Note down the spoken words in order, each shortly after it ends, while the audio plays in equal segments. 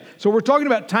So we're talking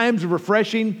about times of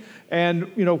refreshing,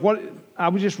 and what I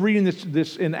was just reading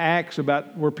this in Acts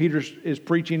about where Peter is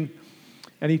preaching,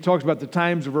 and he talks about the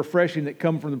times of refreshing that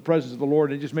come from the presence of the Lord.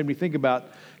 And it just made me think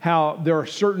about how there are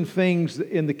certain things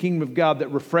in the kingdom of God that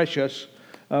refresh us.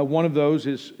 One of those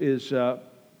is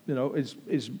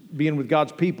being with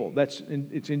God's people. It's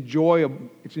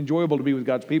enjoyable. It's enjoyable to be with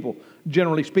God's people,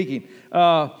 generally speaking.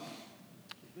 Thank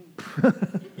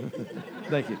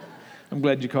you. I'm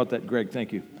glad you caught that, Greg.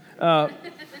 Thank you.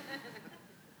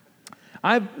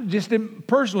 I've just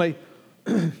personally,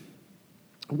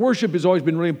 worship has always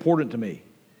been really important to me.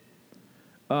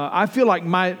 I feel like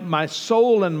my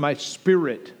soul and my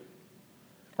spirit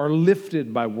are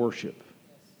lifted by worship.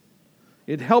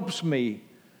 It helps me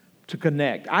to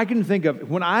connect. I can think of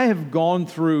when I have gone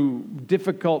through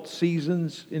difficult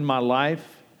seasons in my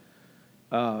life,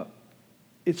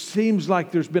 it seems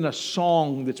like there's been a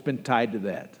song that's been tied to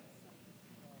that.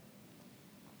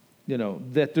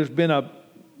 That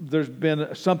there's been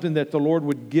something that the Lord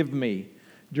would give me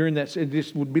during that. It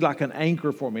just would be like an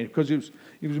anchor for me, because it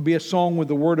would be a song with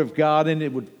the Word of God, and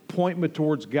it would point me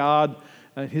towards God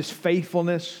and His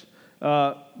faithfulness.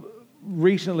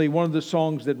 Recently, one of the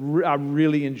songs that I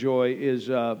really enjoy is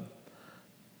I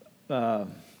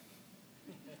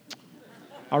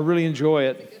really enjoy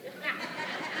it.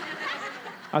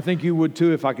 I think you would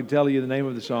too if I could tell you the name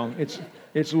of the song.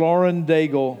 It's Lauren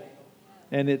Daigle,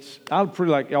 and I pretty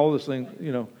like all this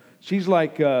thing. She's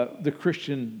like the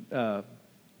Christian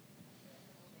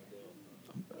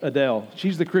Adele.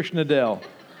 She's the Christian Adele.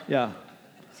 Yeah.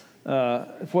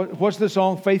 What's the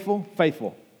song? Faithful?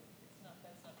 Faithful.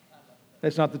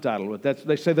 That's not the title. But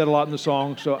they say that a lot in the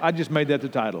song, so I just made that the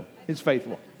title. It's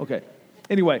Faithful. Okay.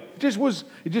 Anyway,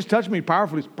 it just touched me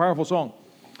powerfully. It's a powerful song.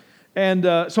 And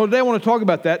so today I want to talk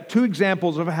about that. 2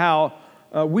 examples of how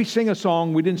we sing a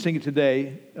song. We didn't sing it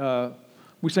today.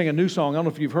 We sang a new song. I don't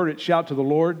know if you've heard it. Shout to the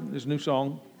Lord. This new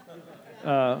song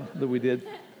that we did.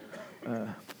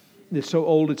 It's so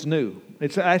old, it's new.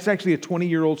 It's actually a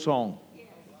 20-year-old song.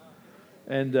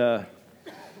 And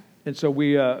so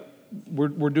we're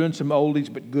doing some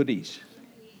oldies but goodies.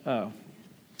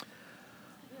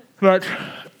 But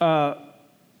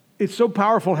it's so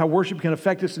powerful how worship can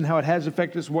affect us and how it has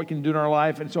affected us, what it can do in our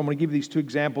life. And so I'm going to give you these 2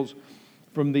 examples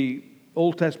from the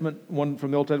Old Testament, one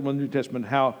from the Old Testament, one from the New Testament,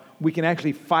 how we can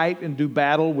actually fight and do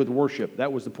battle with worship.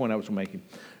 That was the point I was making.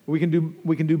 We can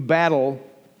do battle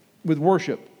with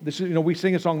worship. This is, we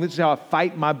sing a song, this is how I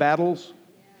fight my battles.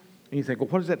 And you think, well,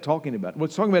 what is that talking about? Well,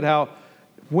 it's talking about how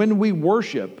when we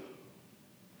worship,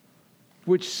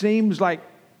 which seems like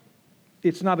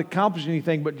it's not accomplishing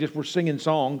anything, but just we're singing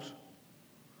songs,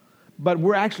 but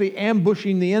we're actually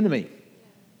ambushing the enemy.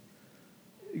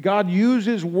 God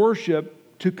uses worship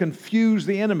to confuse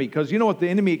the enemy, because what the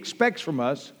enemy expects from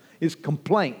us is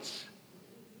complaints.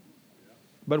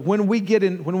 But when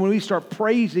we start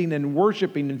praising and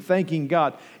worshiping and thanking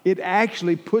God, it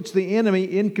actually puts the enemy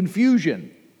in confusion.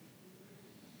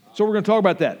 So we're going to talk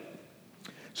about that.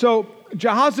 So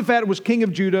Jehoshaphat was king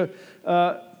of Judah.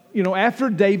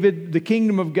 After David, the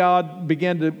kingdom of God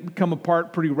began to come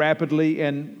apart pretty rapidly,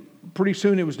 and pretty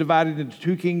soon it was divided into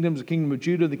 2 kingdoms, the kingdom of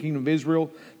Judah, the kingdom of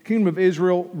Israel. The kingdom of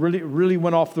Israel really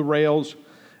went off the rails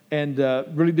and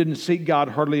really didn't seek God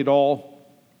hardly at all.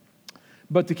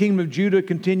 But the kingdom of Judah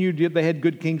continued. They had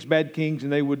good kings, bad kings,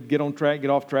 and they would get on track, get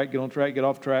off track, get on track, get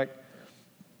off track.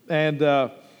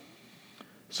 And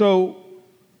so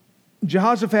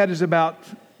Jehoshaphat is about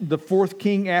the 4th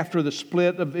king after the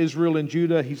split of Israel and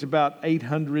Judah. He's about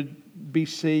 800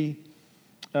 BC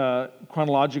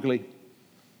chronologically.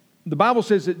 The Bible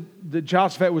says that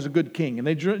Jehoshaphat was a good king, and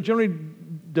they generally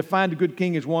defined a good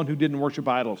king as one who didn't worship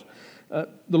idols.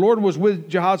 The Lord was with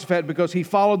Jehoshaphat because he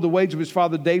followed the ways of his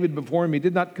father David before him. He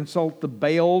did not consult the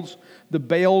Baals. The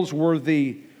Baals were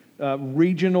the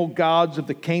regional gods of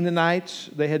the Canaanites.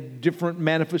 They had different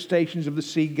manifestations of the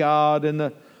sea god and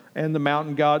the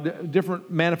mountain god,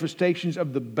 different manifestations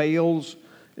of the Baals.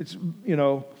 It's,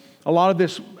 a lot of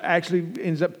this actually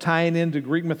ends up tying into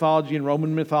Greek mythology and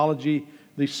Roman mythology.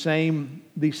 These same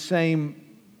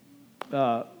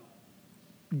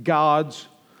gods,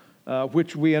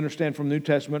 which we understand from the New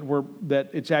Testament, that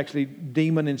it's actually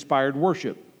demon-inspired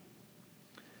worship.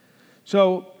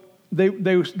 So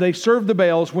they served the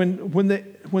Baals. When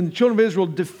the children of Israel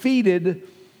defeated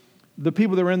the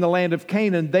people that were in the land of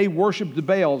Canaan, they worshiped the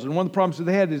Baals. And one of the problems that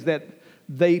they had is that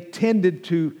they tended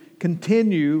to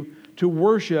continue to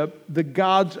worship the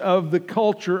gods of the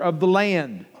culture of the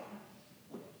land.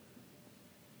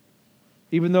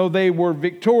 Even though they were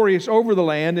victorious over the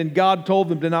land and God told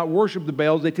them to not worship the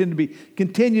Baals, they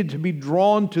continued to be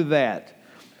drawn to that.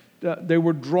 They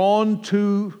were drawn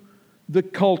to the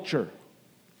culture.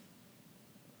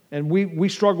 And we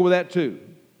struggle with that too.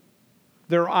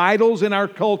 There are idols in our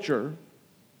culture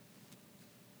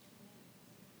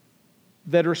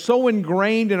that are so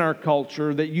ingrained in our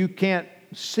culture that you can't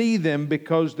see them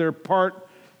because they're part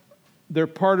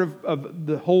of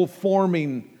the whole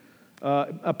forming.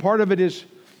 A part of it is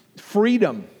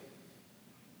freedom.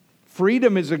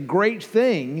 Freedom is a great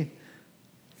thing.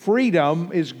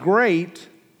 Freedom is great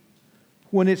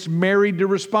when it's married to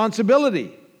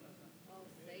responsibility.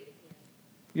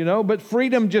 You know, but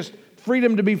freedom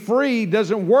to be free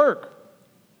doesn't work.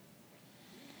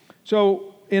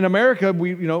 So in America,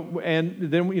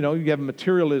 and then, you have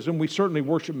materialism. We certainly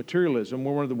worship materialism.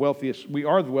 We are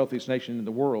the wealthiest nation in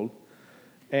the world.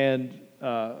 And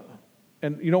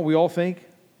you know what we all think?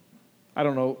 I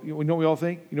don't know. You know what we all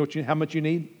think? You know how much you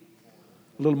need?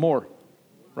 A little more,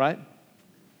 right?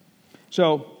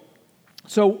 So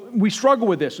we struggle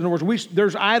with this. In other words,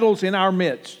 there's idols in our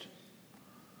midst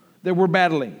that we're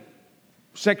battling.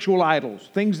 Sexual idols,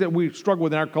 things that we struggle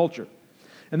with in our culture.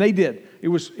 And they did. It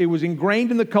was ingrained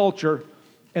in the culture,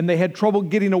 and they had trouble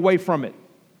getting away from it.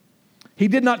 He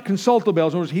did not consult the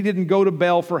Baals. In other words, he didn't go to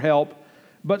Baal for help,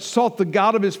 but sought the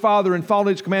God of his father and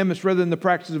followed his commandments rather than the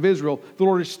practices of Israel. The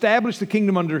Lord established the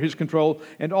kingdom under his control,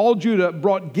 and all Judah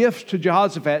brought gifts to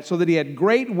Jehoshaphat so that he had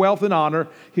great wealth and honor.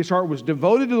 His heart was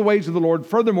devoted to the ways of the Lord.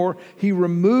 Furthermore, he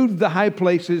removed the high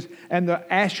places and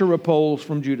the Asherah poles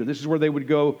from Judah. This is where they would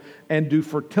go and do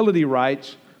fertility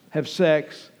rites, have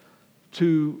sex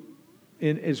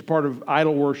as part of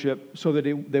idol worship so that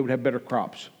they would have better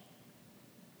crops.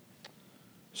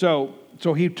 So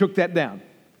he took that down.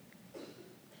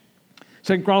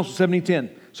 2 Chronicles 17:10.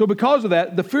 So because of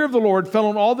that, the fear of the Lord fell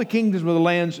on all the kingdoms of the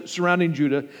lands surrounding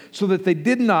Judah, so that they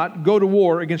did not go to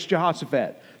war against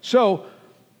Jehoshaphat. So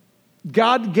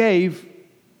God gave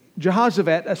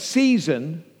Jehoshaphat a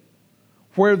season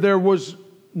where there was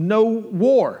no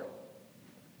war,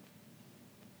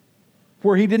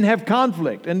 where he didn't have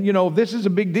conflict. And this is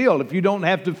a big deal. If you don't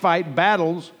have to fight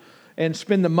battles and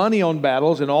spend the money on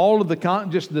battles and all of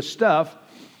just the stuff,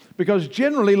 because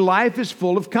generally life is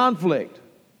full of conflict.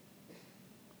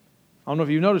 I don't know if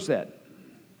you've noticed that.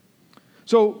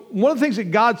 So one of the things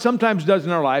that God sometimes does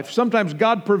in our life, sometimes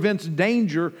God prevents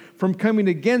danger from coming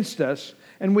against us,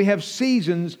 and we have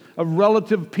seasons of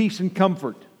relative peace and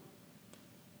comfort.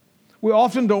 We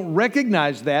often don't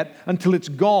recognize that until it's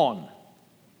gone.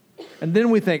 And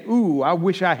then we think, ooh, I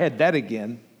wish I had that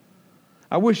again.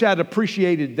 I wish I'd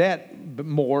appreciated that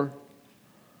more.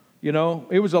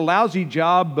 It was a lousy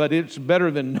job, but it's better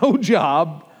than no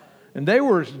job. And they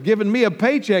were giving me a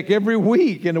paycheck every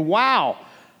week. And wow,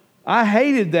 I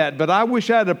hated that, but I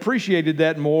wish I'd appreciated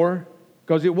that more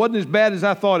because it wasn't as bad as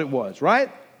I thought it was,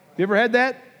 right? You ever had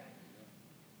that?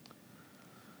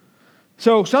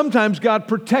 So sometimes God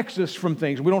protects us from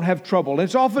things. We don't have trouble. And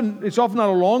it's often not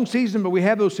a long season, but we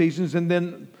have those seasons, and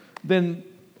then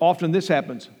often this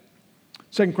happens.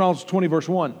 2 Chronicles 20, verse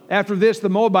 1. After this, the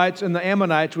Moabites and the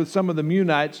Ammonites with some of the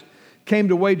Meunites came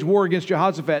to wage war against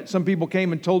Jehoshaphat. Some people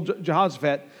came and told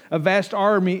Jehoshaphat, a vast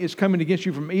army is coming against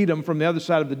you from Edom, from the other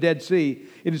side of the Dead Sea.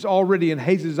 It is already in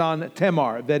Hazazon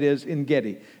Tamar, that is, in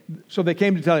Gedi. So they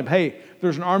came to tell him, hey,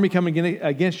 there's an army coming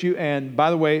against you, and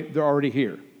by the way, they're already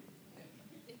here.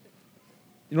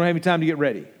 You don't have any time to get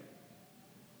ready.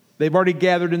 They've already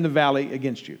gathered in the valley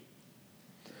against you.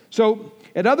 So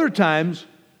at other times,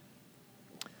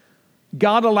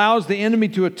 God allows the enemy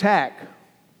to attack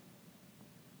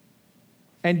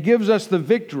and gives us the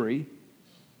victory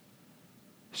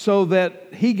so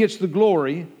that he gets the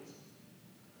glory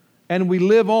and we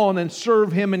live on and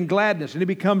serve him in gladness. And it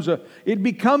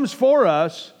becomes for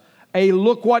us a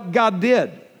look what God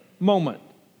did moment.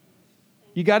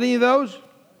 You got any of those?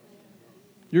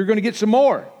 You're going to get some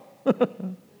more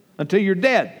until you're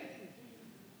dead.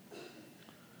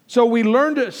 So we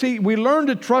learn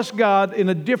to trust God in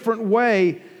a different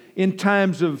way in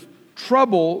times of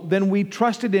trouble than we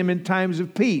trusted him in times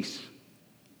of peace.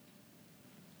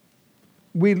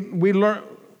 We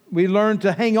learn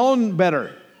to hang on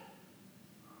better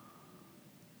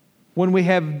when we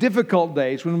have difficult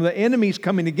days, when the enemy's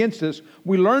coming against us.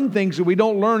 We learn things that we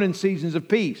don't learn in seasons of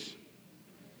peace.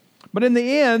 But in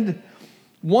the end,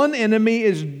 one enemy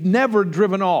is never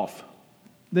driven off,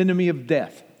 the enemy of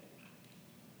death.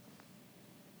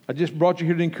 I just brought you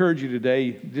here to encourage you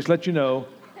today. Just let you know,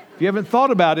 if you haven't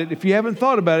thought about it,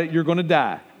 you're going to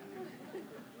die.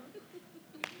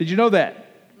 Did you know that?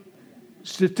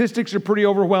 Statistics are pretty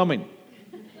overwhelming.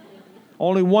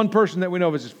 Only one person that we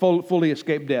know of has fully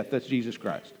escaped death. That's Jesus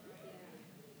Christ.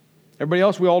 Everybody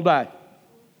else, we all die.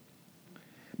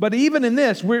 But even in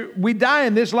this, we die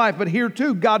in this life, but here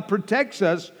too, God protects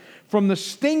us from the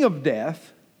sting of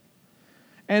death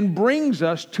and brings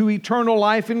us to eternal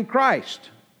life in Christ.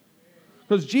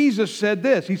 Because Jesus said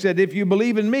this. He said, if you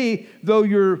believe in me, though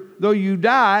you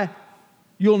die,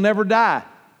 you'll never die.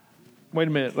 Wait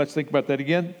a minute, let's think about that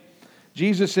again.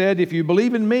 Jesus said, if you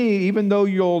believe in me, even though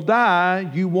you'll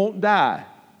die, you won't die.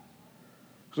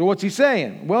 So what's he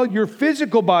saying? Well, your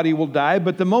physical body will die,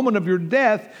 but the moment of your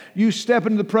death, you step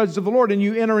into the presence of the Lord and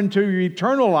you enter into your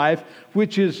eternal life,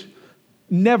 which is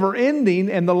never ending,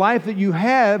 and the life that you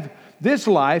have, this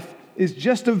life, is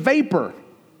just a vapor.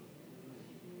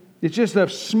 It's just a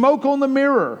smoke on the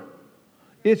mirror.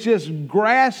 It's just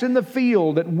grass in the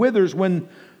field that withers when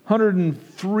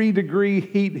 103-degree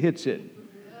heat hits it.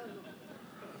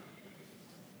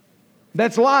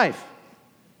 That's life.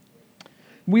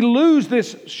 We lose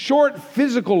this short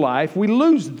physical life. We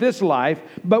lose this life,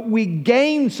 but we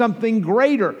gain something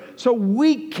greater. So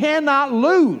we cannot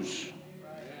lose.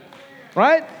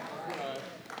 Right?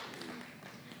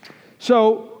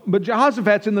 So, but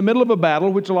Jehoshaphat's in the middle of a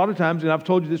battle, which a lot of times, and I've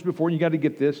told you this before, and you got to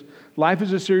get this, life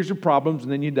is a series of problems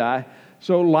and then you die.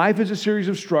 So life is a series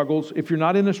of struggles. If you're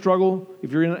not in a struggle,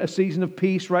 if you're in a season of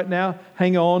peace right now,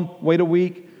 hang on, wait a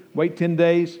week, wait 10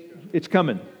 days, it's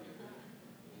coming.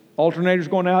 Alternator's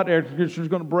going out, air conditioner's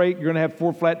going to break, you're going to have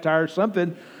 4 flat tires,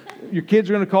 something. Your kids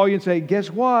are going to call you and say,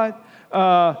 guess what?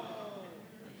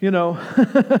 You know,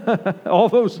 all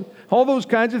those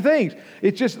kinds of things.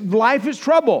 It's just, life is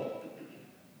trouble.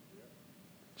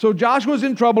 So Joshua's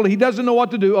in trouble. He doesn't know what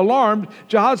to do. Alarmed,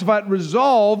 Jehoshaphat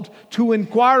resolved to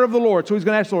inquire of the Lord. So he's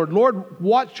going to ask the Lord, Lord,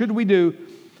 what should we do?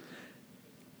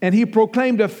 And he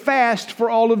proclaimed a fast for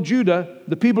all of Judah.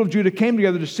 The people of Judah came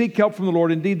together to seek help from the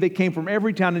Lord. Indeed, they came from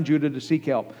every town in Judah to seek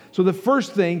help. So the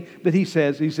first thing that he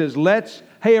says,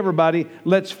 hey everybody,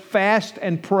 let's fast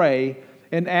and pray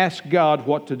and ask God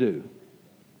what to do.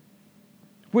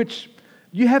 Which,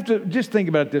 you have to just think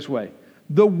about it this way.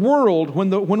 The world,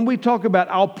 when we talk about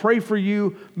I'll pray for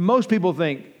you, most people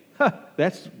think,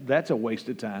 that's a waste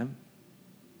of time.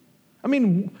 I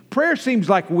mean, prayer seems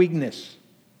like weakness.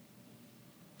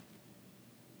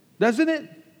 Doesn't it?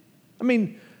 I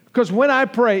mean, because when I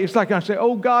pray, it's like I say,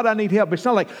 oh God, I need help. It's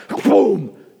not like,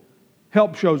 boom,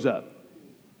 help shows up.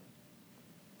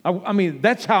 I mean,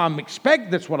 that's how I'm expecting,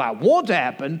 that's what I want to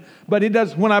happen. But it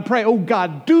does, when I pray, oh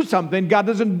God, do something, God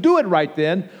doesn't do it right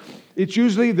then. It's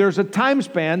usually, there's a time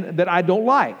span that I don't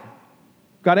like.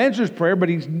 God answers prayer, but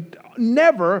He's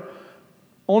never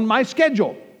on my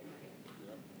schedule.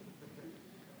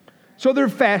 So they're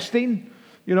fasting.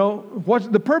 You know, what's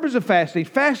the purpose of fasting?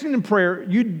 Fasting and prayer,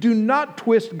 you do not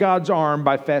twist God's arm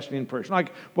by fasting and prayer. It's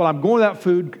like, well, I'm going without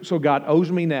food, so God owes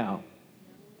me now.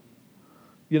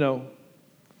 You know,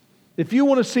 if you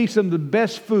want to see some of the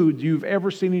best food you've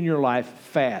ever seen in your life,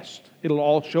 fast. It'll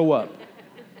all show up.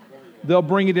 They'll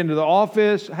bring it into the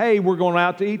office. Hey, we're going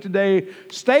out to eat today.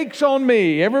 Steaks on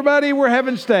me. Everybody, we're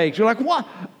having steaks. You're like, what?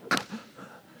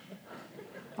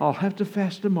 I'll have to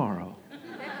fast tomorrow.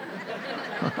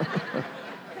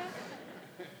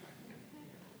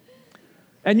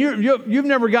 And you've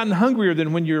never gotten hungrier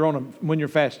than when you're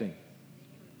fasting.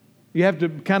 You have to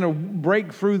kind of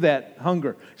break through that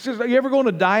hunger. It's just, you ever go on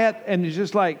a diet and it's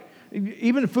just like,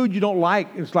 even food you don't like,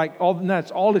 it's like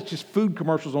it's just food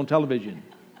commercials on television.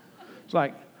 It's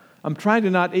like, I'm trying to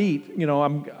not eat. You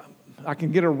know, I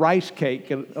can get a rice cake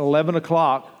at 11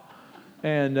 o'clock,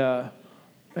 and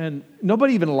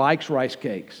nobody even likes rice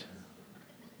cakes.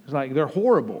 It's like, they're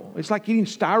horrible. It's like eating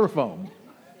styrofoam.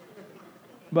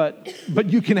 But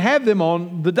you can have them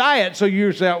on the diet, so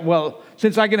you say, well,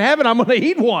 since I can have it, I'm going to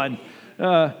eat one.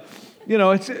 You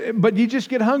know, but you just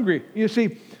get hungry. You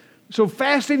see, so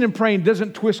fasting and praying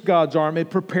doesn't twist God's arm. It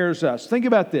prepares us. Think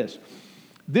about this.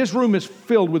 This room is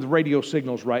filled with radio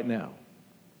signals right now.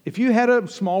 If you had a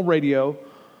small radio,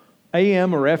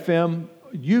 AM or FM,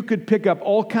 you could pick up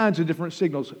all kinds of different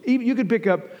signals. You could pick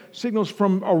up signals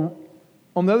from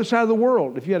on the other side of the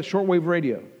world if you had a shortwave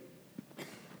radio.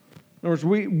 In other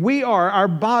words, our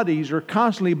bodies are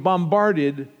constantly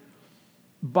bombarded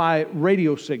by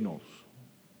radio signals.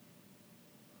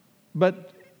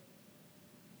 But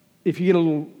if you get a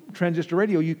little transistor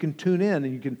radio, you can tune in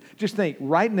and you can just think,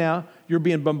 right now, you're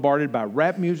being bombarded by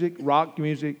rap music, rock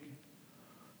music,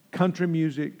 country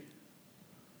music,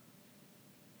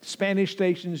 Spanish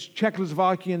stations,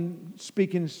 Czechoslovakian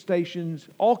speaking stations,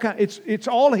 all kinds. It's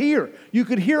all here. You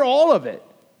could hear all of it.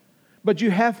 But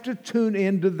you have to tune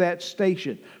into that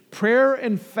station. Prayer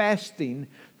and fasting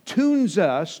tunes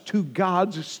us to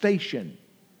God's station.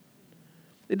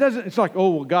 It's like, oh,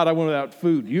 well, God, I went without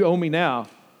food. You owe me now.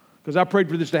 because I prayed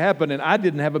for this to happen, and I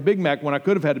didn't have a Big Mac when I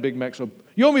could have had a Big Mac. So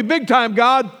you owe me big time,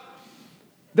 God.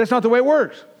 That's not the way it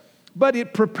works. But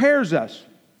it prepares us.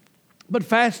 But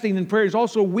fasting and prayer is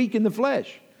also weak in the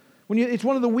flesh. It's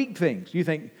one of the weak things. You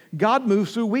think God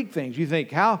moves through weak things. You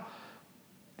think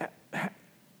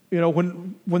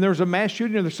when there's a mass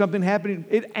shooting or there's something happening,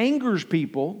 it angers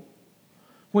people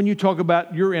when you talk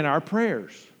about you're in our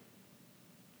prayers.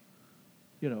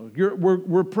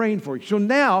 We're praying for you. So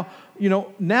now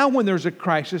when there's a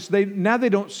crisis, they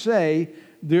don't say,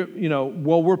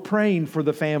 well, we're praying for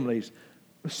the families.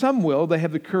 Some will. They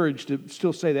have the courage to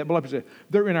still say that. But like I said,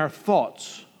 they're in our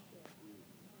thoughts.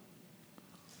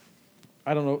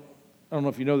 I don't know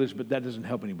if you know this, but that doesn't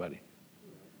help anybody.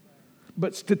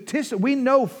 But we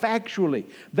know factually,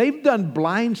 they've done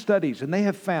blind studies, and they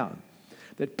have found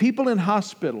that people in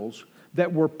hospitals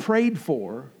that were prayed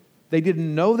for, they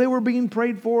didn't know they were being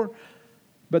prayed for,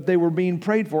 but they were being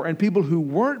prayed for. And people who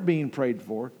weren't being prayed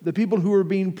for, the people who were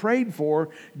being prayed for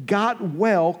got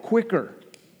well quicker.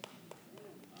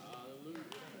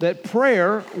 That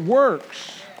prayer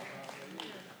works.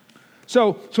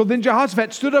 So then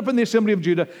Jehoshaphat stood up in the assembly of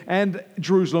Judah and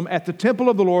Jerusalem at the temple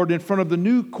of the Lord in front of the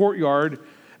new courtyard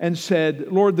and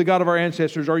said, Lord, the God of our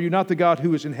ancestors, are you not the God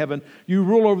who is in heaven? You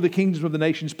rule over the kingdoms of the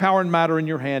nations, power and might are in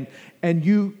your hand,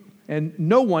 and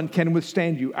no one can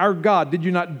withstand you. Our God, did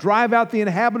you not drive out the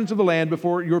inhabitants of the land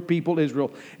before your people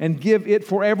Israel and give it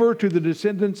forever to the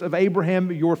descendants of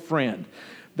Abraham, your friend?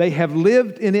 They have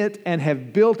lived in it and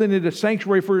have built in it a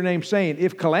sanctuary for your name, saying,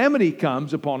 if calamity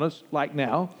comes upon us, like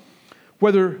now,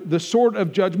 whether the sword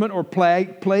of judgment or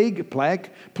plague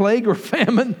or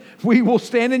famine, we will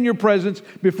stand in your presence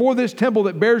before this temple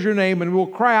that bears your name, and we will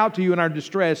cry out to you in our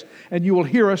distress, and you will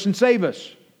hear us and save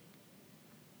us.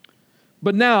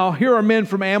 But now, here are men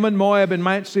from Ammon, Moab, and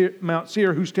Mount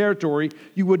Seir, whose territory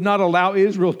you would not allow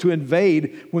Israel to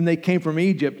invade when they came from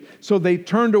Egypt. So they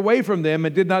turned away from them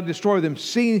and did not destroy them.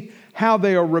 See how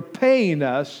they are repaying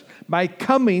us by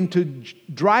coming to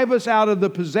drive us out of the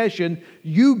possession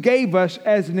you gave us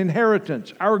as an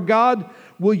inheritance. Our God,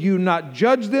 will you not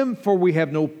judge them? For we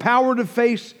have no power to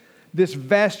face this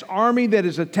vast army that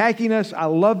is attacking us. I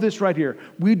love this right here.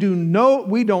 We don't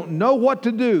know what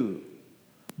to do,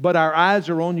 but our eyes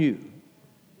are on you.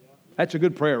 That's a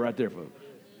good prayer right there, folks.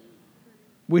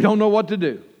 We don't know what to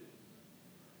do.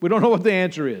 We don't know what the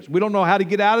answer is. We don't know how to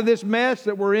get out of this mess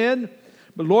that we're in.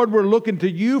 But Lord, we're looking to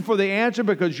you for the answer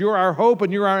because you're our hope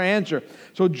and you're our answer.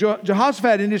 So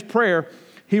Jehoshaphat, in his prayer,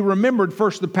 he remembered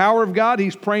first the power of God.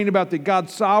 He's praying about that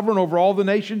God's sovereign over all the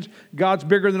nations. God's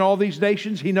bigger than all these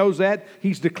nations. He knows that.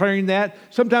 He's declaring that.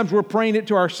 Sometimes we're praying it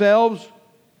to ourselves.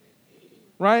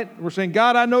 Right? We're saying,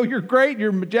 God, I know you're great,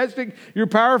 you're majestic, you're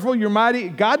powerful, you're mighty.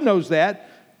 God knows that.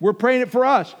 We're praying it for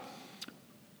us.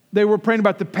 They were praying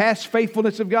about the past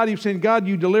faithfulness of God. He was saying, God,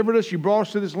 you delivered us, you brought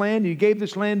us to this land, you gave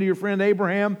this land to your friend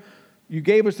Abraham. You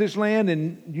gave us this land,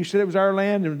 and you said it was our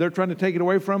land, and they're trying to take it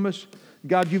away from us.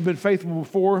 God, you've been faithful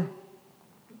before.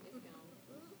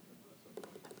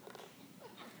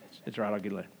 It's all right, I'll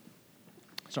get it later.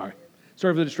 Sorry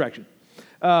for the distraction.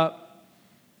 And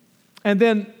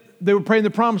then they were praying the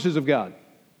promises of God.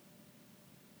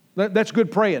 That's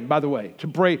good praying, by the way, to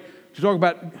pray, to talk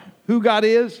about who God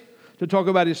is, to talk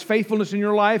about His faithfulness in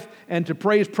your life, and to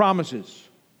pray His promises.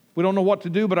 We don't know what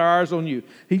to do, but our eyes on you.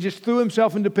 He just threw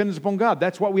himself in dependence upon God.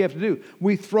 That's what we have to do.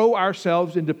 We throw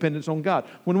ourselves in dependence on God.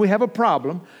 When we have a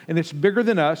problem, and it's bigger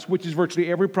than us, which is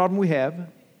virtually every problem we have,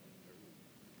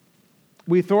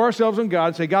 we throw ourselves on God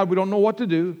and say, God, we don't know what to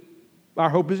do. Our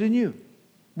hope is in you.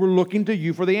 We're looking to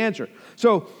you for the answer.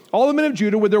 So all the men of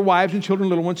Judah with their wives and children and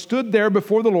little ones stood there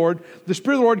before the Lord. The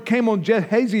Spirit of the Lord came on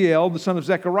Jehaziel, the son of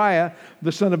Zechariah,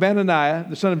 the son of Ananiah,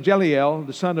 the son of Jeliel,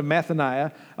 the son of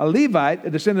Mathaniah, a Levite, a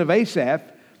descendant of Asaph.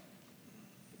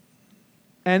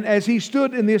 And as he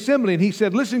stood in the assembly, and he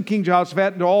said, listen, King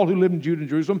Jehoshaphat, and to all who live in Judah and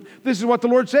Jerusalem, this is what the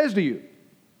Lord says to you.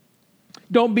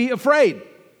 Don't be afraid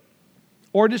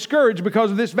or discouraged because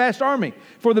of this vast army,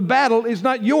 for the battle is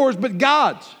not yours, but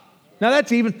God's. Now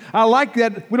I like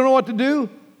that. We don't know what to do,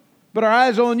 but our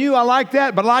eyes on you. I like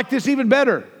that, but I like this even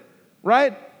better,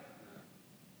 right?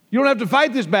 You don't have to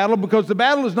fight this battle because the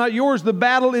battle is not yours. The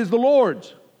battle is the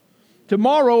Lord's.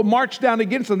 Tomorrow, march down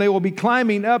against them. They will be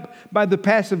climbing up by the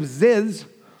pass of Ziz,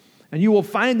 and you will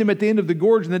find them at the end of the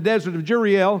gorge in the desert of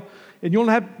Jeriel, and you'll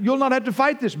not have to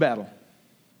fight this battle.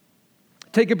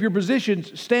 Take up your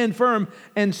positions, stand firm,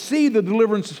 and see the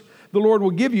deliverance the Lord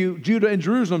will give you, Judah and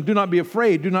Jerusalem. Do not be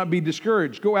afraid. Do not be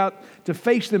discouraged. Go out to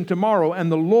face them tomorrow, and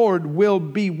the Lord will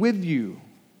be with you.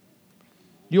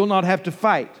 You'll not have to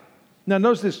fight. Now,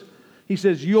 notice this. He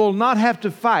says, you'll not have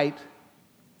to fight.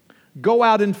 Go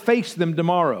out and face them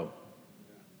tomorrow.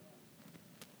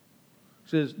 It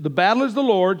says, the battle is the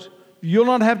Lord's. You'll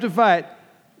not have to fight.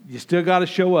 You still got to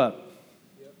show up.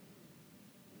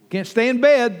 Can't stay in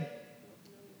bed.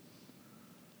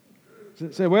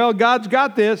 Say, well, God's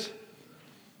got this.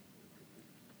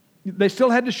 They still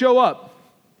had to show up.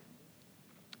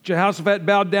 Jehoshaphat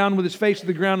bowed down with his face to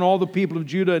the ground, and all the people of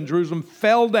Judah and Jerusalem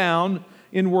fell down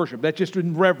in worship. That's just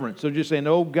in reverence. They're just saying,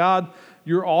 oh, God,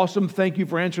 you're awesome. Thank you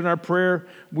for answering our prayer.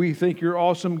 We think you're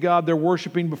awesome, God. They're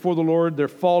worshiping before the Lord. They're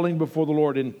falling before the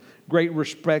Lord in great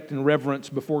respect and reverence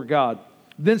before God.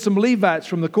 Then some Levites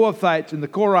from the Kohathites and the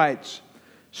Korites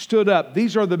stood up.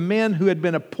 These are the men who had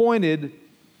been appointed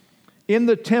in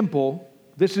the temple.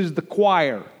 This is the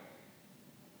choir.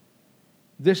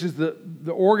 This is the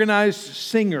organized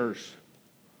singers.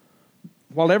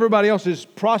 While everybody else is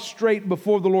prostrate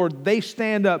before the Lord, they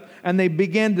stand up and they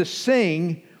begin to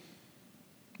sing.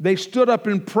 They stood up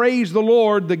and praised the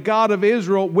Lord, the God of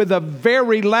Israel, with a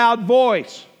very loud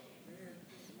voice.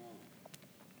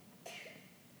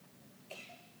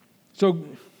 So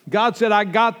God said, I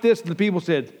got this. And the people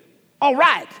said, all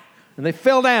right. And they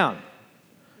fell down.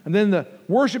 And then the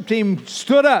worship team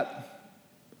stood up.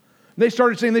 They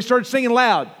started singing. They started singing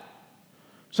loud.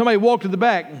 Somebody walked to the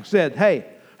back and said, hey,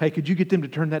 could you get them to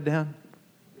turn that down?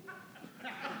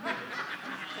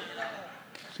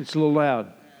 It's a little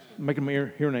loud. Making my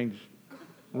hearing aids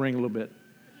ring a little bit.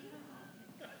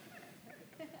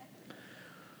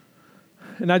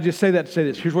 And I just say that to say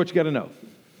this. Here's what you got to know.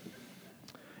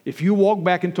 If you walk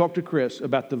back and talk to Chris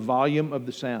about the volume of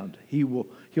the sound,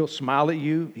 he'll smile at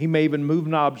you. He may even move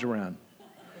knobs around.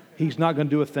 He's not going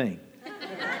to do a thing.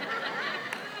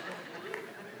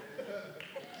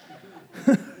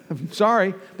 I'm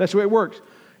sorry, that's the way it works.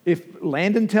 If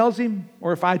Landon tells him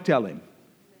or if I tell him,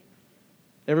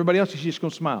 everybody else is just going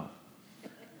to smile.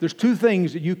 There's two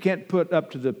things that you can't put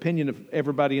up to the opinion of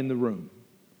everybody in the room.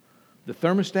 The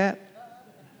thermostat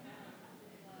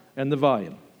and the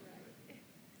volume.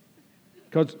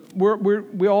 Because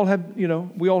we all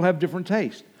have different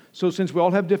tastes. So since we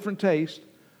all have different tastes,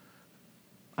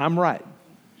 I'm right.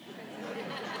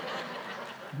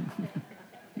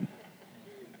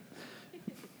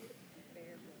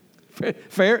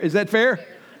 Fair? Is that fair?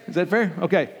 Is that fair?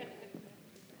 Okay.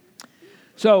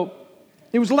 So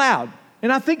it was loud.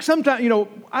 And I think sometimes,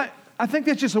 I think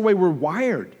that's just the way we're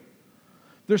wired.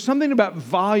 There's something about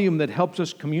volume that helps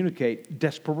us communicate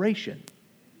desperation.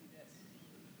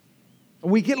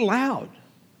 We get loud.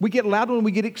 We get loud when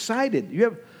we get excited.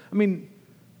 You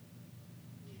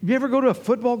ever go to a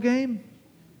football game?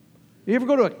 You ever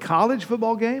go to a college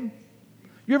football game?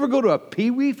 You ever go to a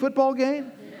pee-wee football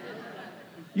game?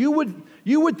 You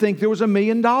would think there was $1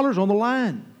 million on the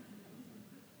line.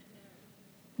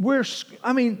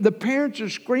 The parents are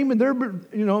screaming. They're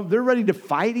ready to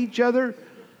fight each other,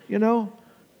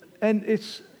 and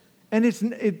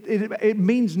it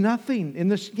means nothing in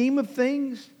the scheme of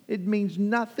things. It means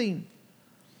nothing.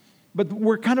 But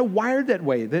we're kind of wired that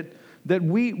way. That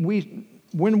we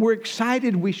when we're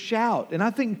excited we shout, and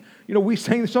I think we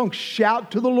sang the song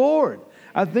 "Shout to the Lord."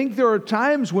 I think there are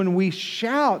times when we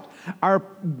shout our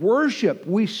worship,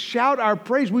 we shout our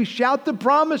praise, we shout the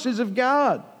promises of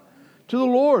God to the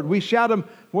Lord. We shout them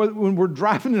when we're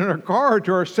driving in our car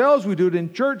to ourselves. We do it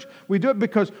in church. We do it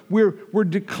because we're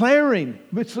declaring.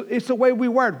 It's the way we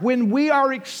wired. When we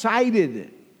are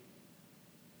excited,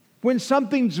 when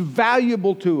something's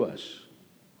valuable to us.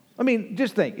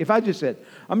 Just think. If I just said,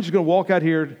 I'm just going to walk out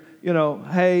here,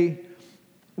 hey,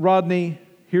 Rodney,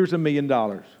 here's $1 million.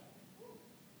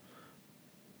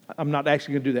 I'm not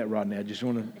actually going to do that, Rodney. I just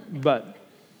want to. But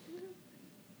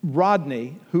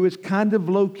Rodney, who is kind of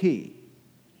low key,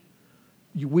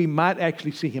 we might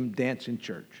actually see him dance in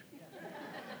church.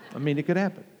 It could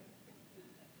happen.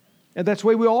 And that's the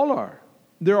way we all are.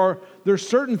 There's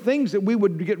certain things that we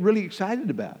would get really excited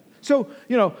about. So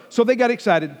they got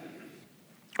excited.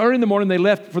 Early in the morning, they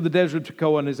left for the desert of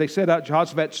Tekoa, and as they set out,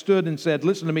 Jehoshaphat stood and said,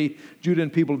 listen to me, Judah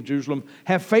and people of Jerusalem.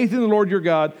 Have faith in the Lord your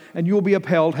God, and you will be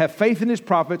upheld. Have faith in his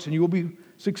prophets, and you will be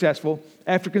successful.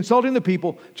 After consulting the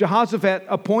people, Jehoshaphat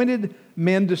appointed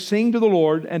men to sing to the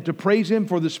Lord and to praise him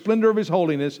for the splendor of his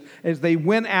holiness as they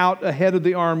went out ahead of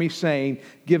the army, saying,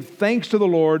 give thanks to the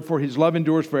Lord, for his love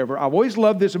endures forever. I've always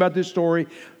loved this about this story,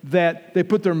 that they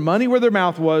put their money where their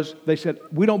mouth was. They said,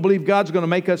 we don't believe God's going to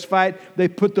make us fight. They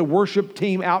put the worship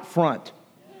team out front.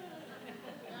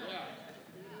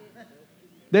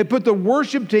 They put the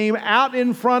worship team out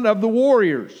in front of the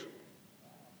warriors.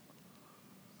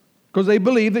 Because they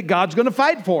believe that God's going to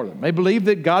fight for them. They believe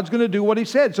that God's going to do what he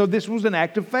said. So this was an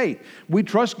act of faith. We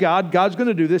trust God. God's going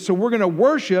to do this. So we're going to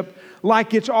worship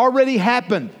like it's already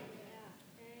happened.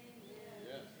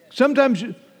 Sometimes,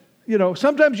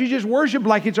 sometimes you just worship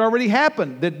like it's already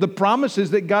happened. That the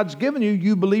promises that God's given you,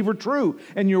 you believe are true.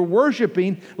 And you're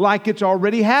worshiping like it's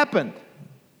already happened.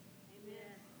 Amen.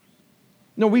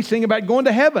 No, we sing about going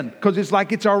to heaven because it's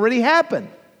like it's already happened.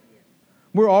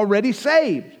 We're already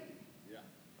saved.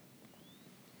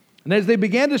 And as they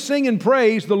began to sing and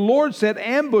praise, the Lord set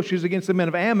ambushes against the men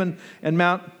of Ammon and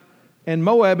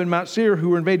Moab and Mount Seir who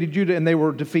were invaded Judah, and they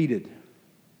were defeated.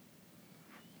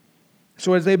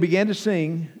 So as they began to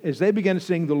sing,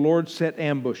 the Lord set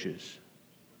ambushes.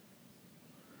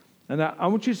 And I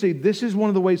want you to see, this is one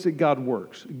of the ways that God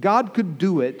works. God could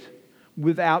do it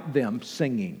without them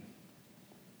singing.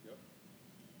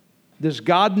 Does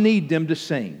God need them to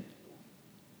sing?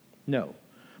 No.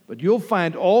 But you'll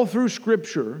find all through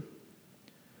Scripture,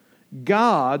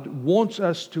 God wants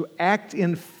us to act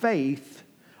in faith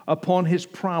upon His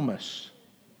promise.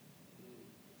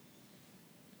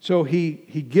 So He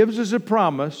gives us a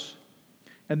promise,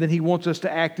 and then He wants us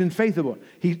to act in faith upon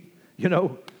it.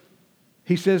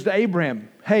 He says to Abraham,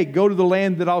 hey, go to the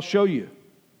land that I'll show you.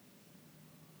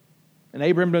 And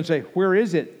Abraham doesn't say, where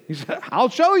is it? He said, I'll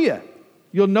show you.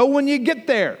 You'll know when you get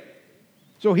there.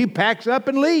 So he packs up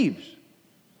and leaves.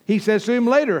 He says to him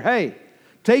later, hey,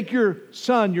 take your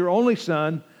son, your only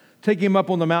son, take him up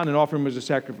on the mountain and offer him as a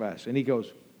sacrifice. And he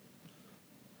goes,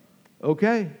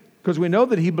 okay. Because we know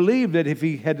that he believed that if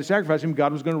he had to sacrifice him,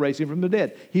 God was going to raise him from the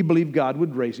dead. He believed God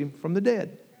would raise him from the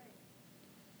dead.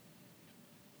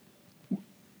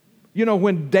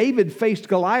 When David faced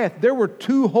Goliath, there were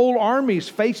two whole armies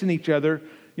facing each other,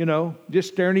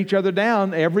 just staring each other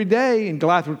down every day. And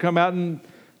Goliath would come out and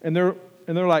they're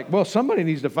like, well, somebody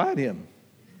needs to fight him.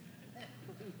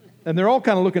 And they're all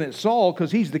kind of looking at Saul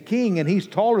because he's the king and he's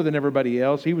taller than everybody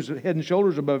else. He was head and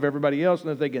shoulders above everybody else. And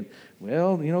they're thinking,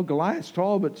 well, Goliath's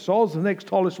tall, but Saul's the next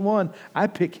tallest one. I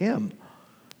pick him.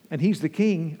 And he's the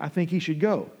king. I think he should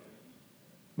go.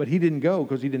 But he didn't go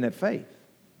because he didn't have faith.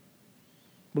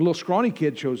 But a little scrawny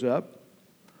kid shows up.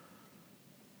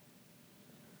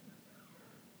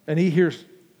 And he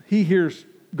hears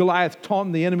Goliath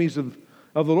taunting the enemies of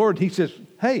the Lord. He says,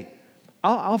 hey,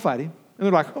 I'll fight him. And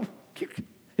they're like, oh,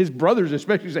 his brothers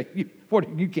especially say,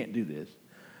 you can't do this.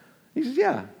 He says,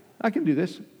 yeah, I can do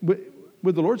this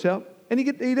with the Lord's help. And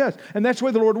he does. And that's the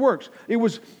way the Lord works.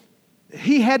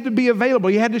 He had to be available.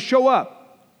 He had to show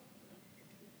up.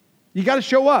 You got to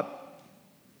show up.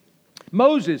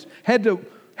 Moses had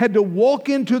to walk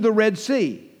into the Red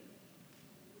Sea.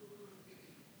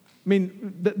 I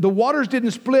mean, the waters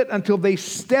didn't split until they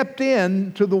stepped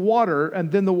into the water,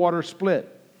 and then the water split.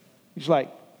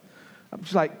 I'm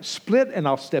just like, split and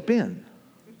I'll step in.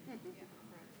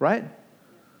 Right?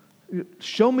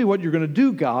 Show me what you're going to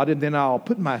do, God, and then I'll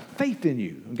put my faith in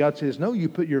you. And God says, no, you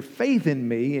put your faith in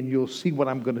me and you'll see what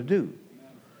I'm going to do.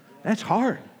 That's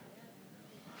hard.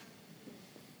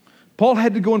 Paul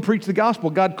had to go and preach the gospel.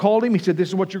 God called him. He said, this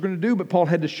is what you're going to do. But Paul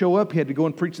had to show up. He had to go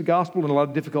and preach the gospel in a lot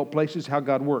of difficult places, how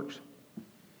God works.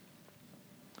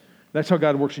 That's how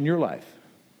God works in your life.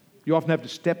 You often have to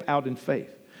step out in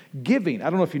faith. Giving, I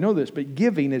don't know if you know this, but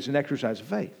giving is an exercise of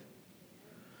faith.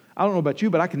 I don't know about you,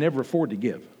 but I can never afford to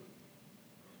give.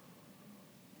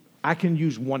 I can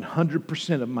use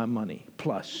 100% of my money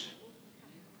plus.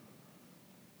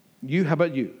 How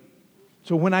about you?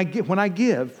 So when I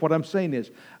give, what I'm saying is,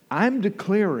 I'm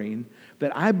declaring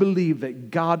that I believe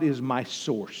that God is my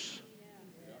source.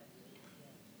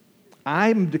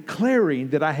 I'm declaring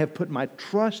that I have put my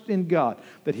trust in God,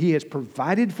 that He has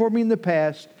provided for me in the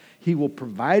past, He will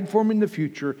provide for me in the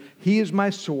future. He is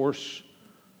my source,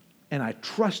 and I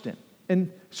trust Him.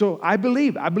 And so I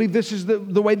believe this is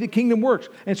the way the kingdom works.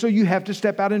 And so you have to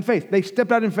step out in faith. They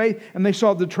stepped out in faith, and they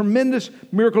saw the tremendous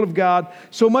miracle of God,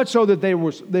 so much so that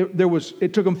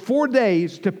it took them 4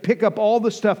 days to pick up all the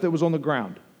stuff that was on the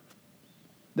ground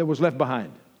that was left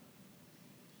behind.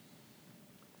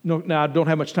 No, now I don't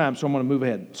have much time, so I'm going to move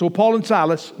ahead. So Paul and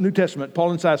Silas, New Testament,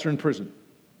 Paul and Silas are in prison.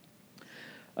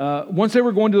 Once they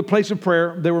were going to the place of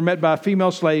prayer, they were met by a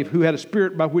female slave who had a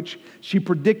spirit by which she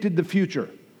predicted the future.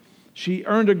 She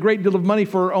earned a great deal of money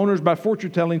for her owners by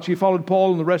fortune telling. She followed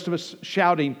Paul and the rest of us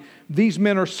shouting, these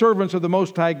men are servants of the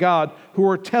Most High God who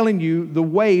are telling you the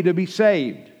way to be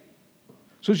saved.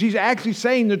 So she's actually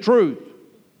saying the truth,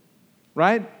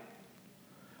 right?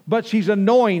 But she's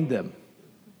annoying them.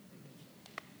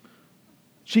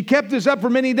 She kept this up for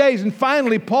many days, and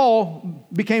finally Paul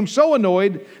became so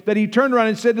annoyed that he turned around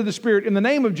and said to the spirit, in the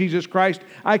name of Jesus Christ,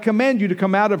 I command you to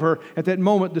come out of her. At that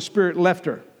moment, the spirit left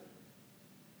her.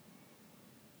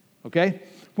 Okay?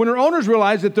 When her owners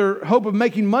realized that their hope of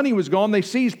making money was gone, they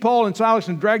seized Paul and Silas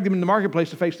and dragged them in the marketplace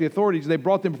to face the authorities. They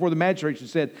brought them before the magistrates and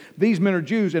said, "These men are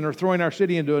Jews and are throwing our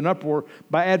city into an uproar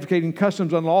by advocating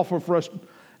customs unlawful for us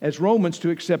as Romans to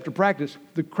accept or practice."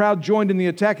 The crowd joined in the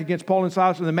attack against Paul and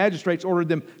Silas, and the magistrates ordered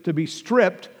them to be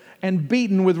stripped and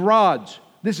beaten with rods.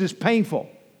 This is painful.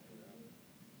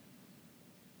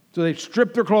 So they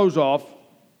stripped their clothes off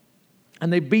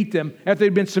and they beat them. After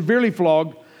they'd been severely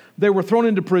flogged, they were thrown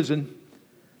into prison.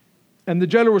 And the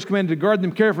jailer was commanded to guard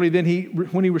them carefully. Then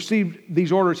when he received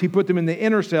these orders, he put them in the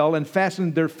inner cell and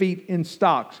fastened their feet in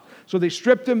stocks. So they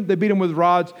stripped them, they beat them with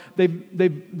rods.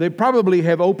 They probably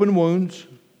have open wounds,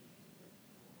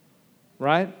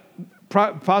 right?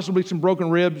 Possibly some broken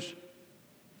ribs.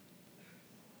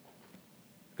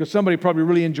 Because somebody probably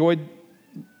really enjoyed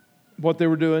what they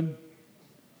were doing.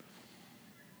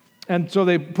 And so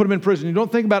they put them in prison. You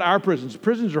don't think about our prisons.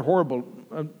 Prisons are horrible.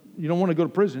 You don't want to go to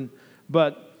prison.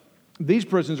 But these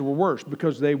prisons were worse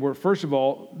because they were, first of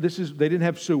all, they didn't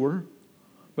have sewer,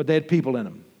 but they had people in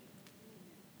them.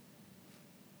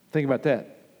 Think about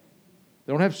that.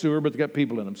 They don't have sewer, but they got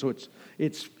people in them. So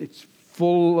it's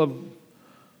full of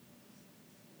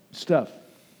stuff.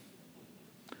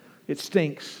 It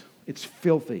stinks. It's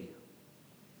filthy.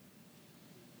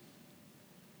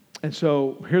 And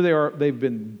so here they are. They've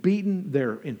been beaten.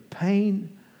 They're in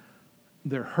pain.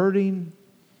 They're hurting.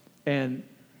 And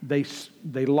they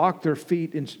lock their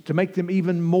feet in, to make them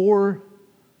even more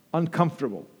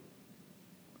uncomfortable.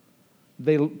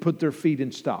 They put their feet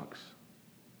in stocks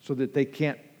so that they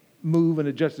can't move and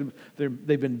adjust.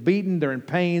 They've been beaten. They're in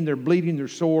pain. They're bleeding. They're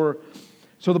sore.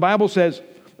 So the Bible says,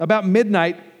 about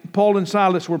midnight, Paul and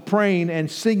Silas were praying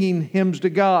and singing hymns to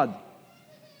God.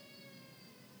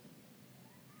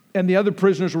 And the other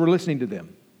prisoners were listening to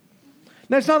them.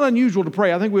 Now, it's not unusual to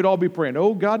pray. I think we'd all be praying,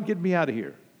 "Oh, God, get me out of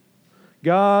here.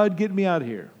 God, get me out of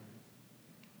here."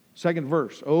 Second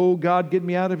verse, "Oh, God, get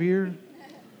me out of here,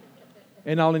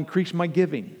 and I'll increase my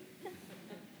giving.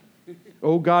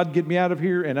 Oh, God, get me out of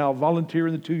here, and I'll volunteer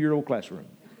in the 2-year-old classroom."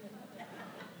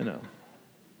 You know.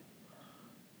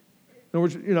 In other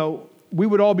words, we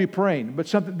would all be praying, but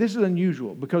this is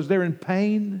unusual because they're in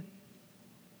pain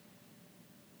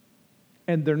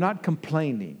and they're not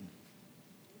complaining.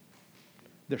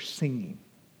 They're singing.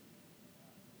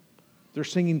 They're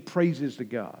singing praises to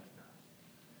God.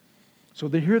 So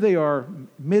here they are,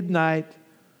 midnight,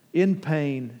 in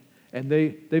pain, and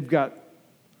they've got,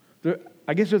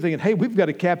 I guess they're thinking, "Hey, we've got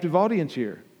a captive audience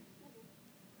here."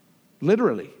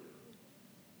 Literally.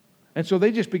 And so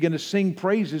they just began to sing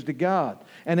praises to God.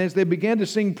 And as they began to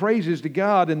sing praises to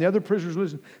God and the other prisoners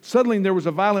listened, suddenly there was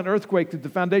a violent earthquake that the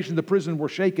foundation of the prison were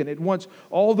shaken. At once,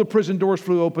 all the prison doors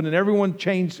flew open and everyone's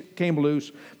chains came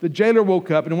loose. The jailer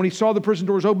woke up, and when he saw the prison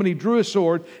doors open, he drew his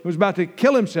sword and was about to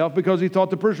kill himself because he thought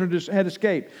the prisoner had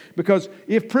escaped. Because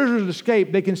if prisoners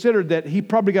escaped, they considered that he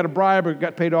probably got a bribe or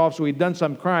got paid off, so he'd done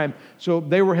some crime. So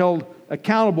they were held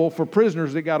accountable for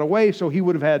prisoners that got away, so he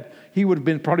would have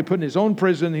been probably put in his own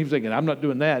prison. He was thinking, "I'm not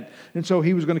doing that." And so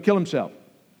he was going to kill himself,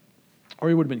 or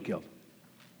he would have been killed.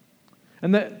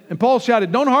 And Paul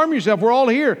shouted, "Don't harm yourself, we're all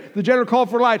here." The jailer called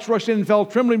for lights, rushed in and fell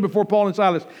trembling before Paul and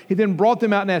Silas. He then brought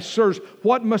them out and asked, "Sirs,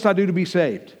 what must I do to be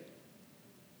saved?"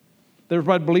 They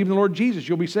replied, "Believe in the Lord Jesus,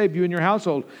 you'll be saved, you and your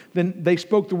household." Then they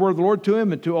spoke the word of the Lord to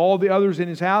him and to all the others in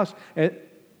his house.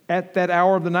 At that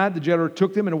hour of the night, the jailer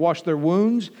took them and washed their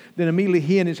wounds. Then immediately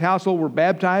he and his household were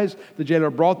baptized. The jailer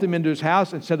brought them into his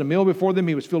house and set a meal before them.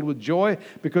 He was filled with joy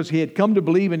because he had come to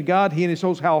believe in God, he and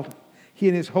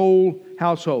his whole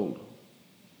household.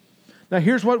 Now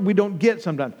here's what we don't get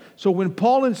sometimes. So when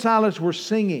Paul and Silas were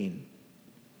singing,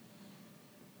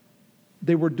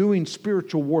 they were doing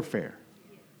spiritual warfare.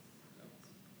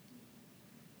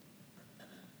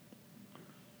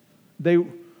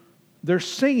 Their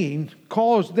singing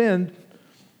caused then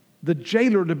the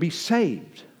jailer to be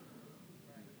saved.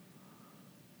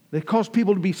 They caused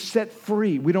people to be set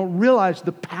free. We don't realize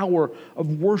the power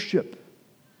of worship.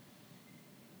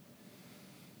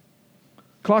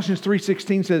 Colossians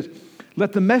 3:16 says,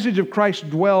 "Let the message of Christ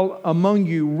dwell among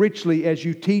you richly as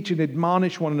you teach and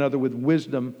admonish one another with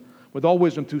wisdom, with all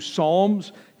wisdom, through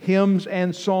psalms, hymns,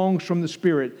 and songs from the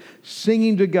Spirit,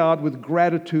 singing to God with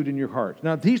gratitude in your heart."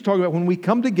 Now, he's talking about when we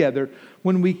come together,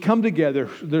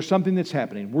 there's something that's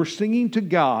happening. We're singing to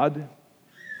God,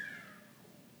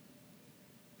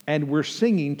 and we're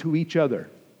singing to each other.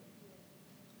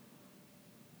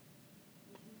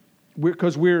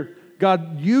 Because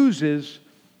God uses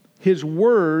His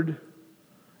Word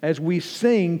as we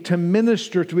sing to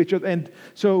minister to each other, and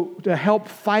so to help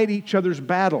fight each other's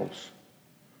battles.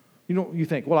 You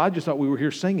think, "Well, I just thought we were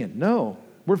here singing." No,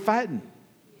 we're fighting.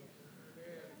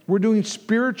 We're doing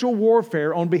spiritual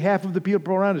warfare on behalf of the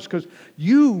people around us because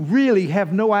you really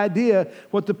have no idea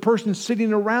what the person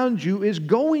sitting around you is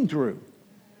going through.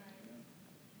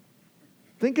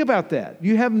 Think about that.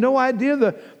 You have no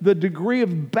idea the degree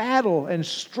of battle and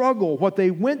struggle, what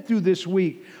they went through this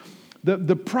week,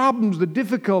 the problems, the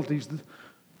difficulties.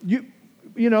 You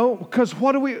know, because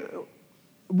what do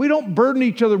we don't burden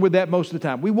each other with that most of the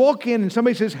time. We walk in and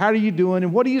somebody says, how are you doing?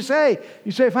 And what do you say?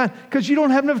 You say, fine, because you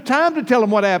don't have enough time to tell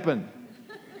them what happened.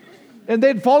 And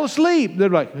they'd fall asleep. They're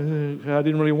like, I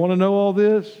didn't really want to know all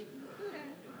this.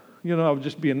 You know, I was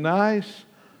just being nice.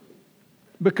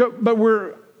 But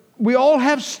we all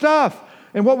have stuff.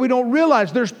 And what we don't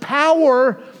realize, there's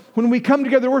power when we come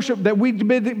together to worship that we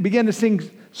begin to sing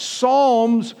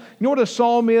psalms. You know what a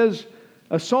psalm is?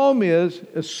 A psalm is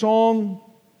a song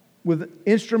with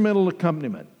instrumental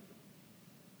accompaniment.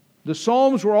 The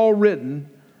psalms were all written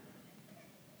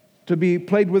to be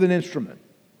played with an instrument.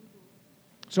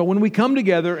 So when we come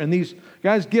together and these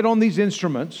guys get on these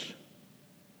instruments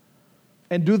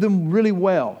and do them really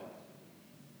well,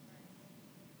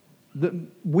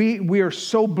 we are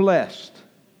so blessed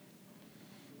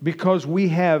because we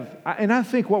have, and I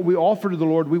think what we offer to the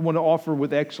Lord, we want to offer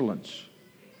with excellence.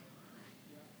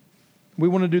 We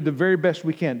want to do the very best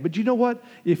we can. But you know what?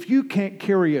 If you can't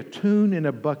carry a tune in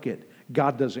a bucket,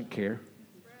 God doesn't care.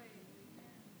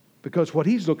 Because what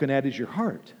He's looking at is your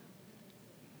heart.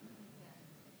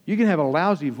 You can have a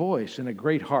lousy voice and a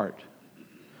great heart.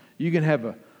 You can have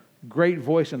a great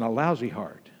voice and a lousy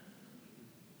heart.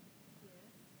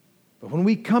 But when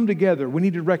we come together, we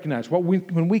need to recognize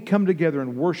when we come together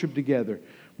and worship together,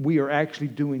 we are actually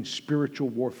doing spiritual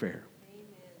warfare.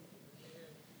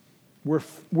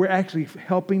 We're actually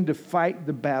helping to fight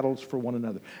the battles for one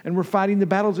another. And we're fighting the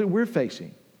battles that we're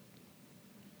facing.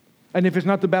 And if it's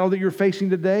not the battle that you're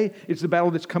facing today, it's the battle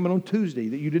that's coming on Tuesday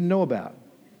that you didn't know about.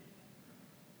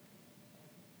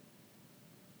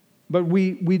 But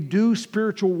we do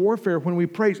spiritual warfare when we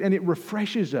praise, and it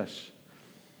refreshes us.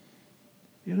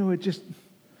 You know, it just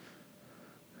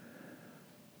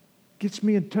gets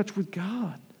me in touch with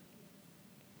God.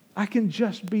 I can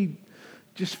just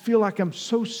feel like I'm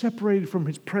so separated from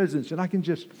His presence, and I can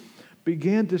just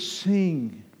begin to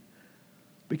sing,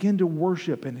 begin to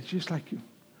worship, and it's just like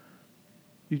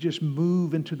you just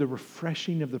move into the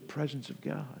refreshing of the presence of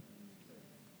God.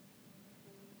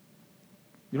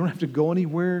 You don't have to go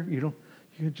anywhere. You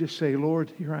can just say,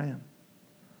 Lord, here I am.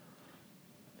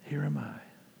 Here am I.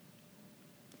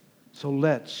 So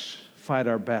let's fight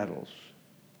our battles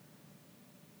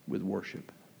with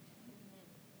worship.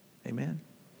 Amen.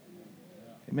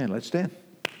 Amen. Let's stand.